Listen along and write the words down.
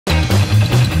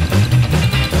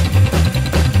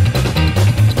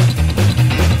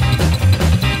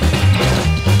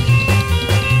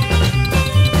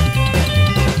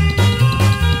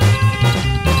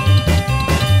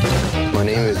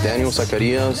Daniel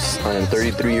Zacarias. I am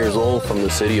 33 years old from the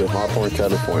city of Hawthorne,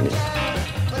 California.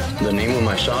 The name of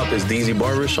my shop is DZ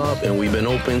Barbershop, and we've been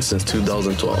open since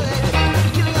 2012.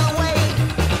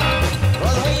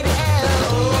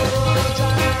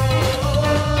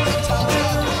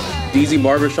 DZ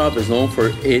Barbershop is known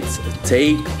for its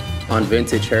take on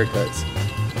vintage haircuts,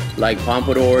 like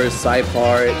pompadours, side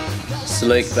part,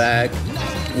 slick back,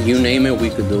 you name it, we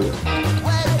could do it.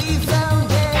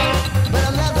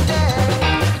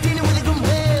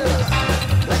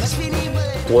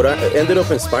 What ended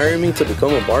up inspiring me to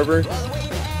become a barber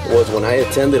was when I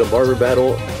attended a barber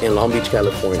battle in Long Beach,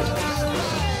 California.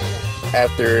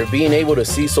 After being able to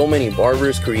see so many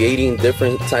barbers creating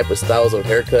different type of styles of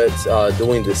haircuts,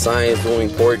 doing designs, doing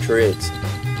portraits,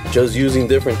 just using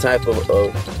different type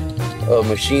of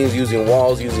machines, using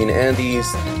walls, using Andes,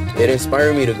 it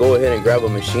inspired me to go ahead and grab a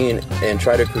machine and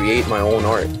try to create my own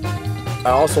art. I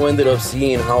also ended up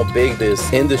seeing how big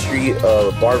this industry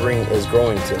of barbering is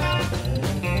growing to.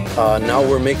 Now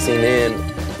we're mixing in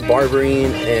barbering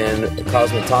and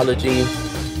cosmetology,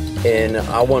 and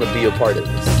I want to be a part of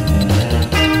this.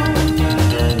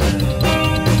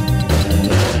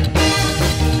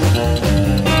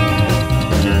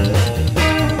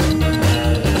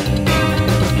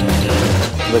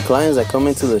 The clients that come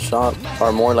into the shop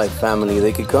are more like family.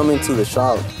 They could come into the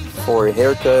shop for a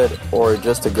haircut or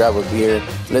just to grab a beer,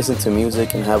 listen to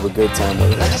music, and have a good time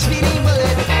with it.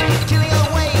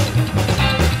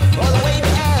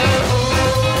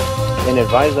 An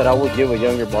advice that I would give a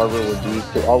younger barber would be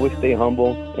to always stay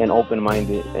humble and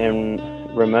open-minded, and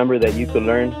remember that you could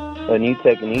learn a new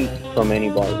technique from any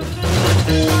barber.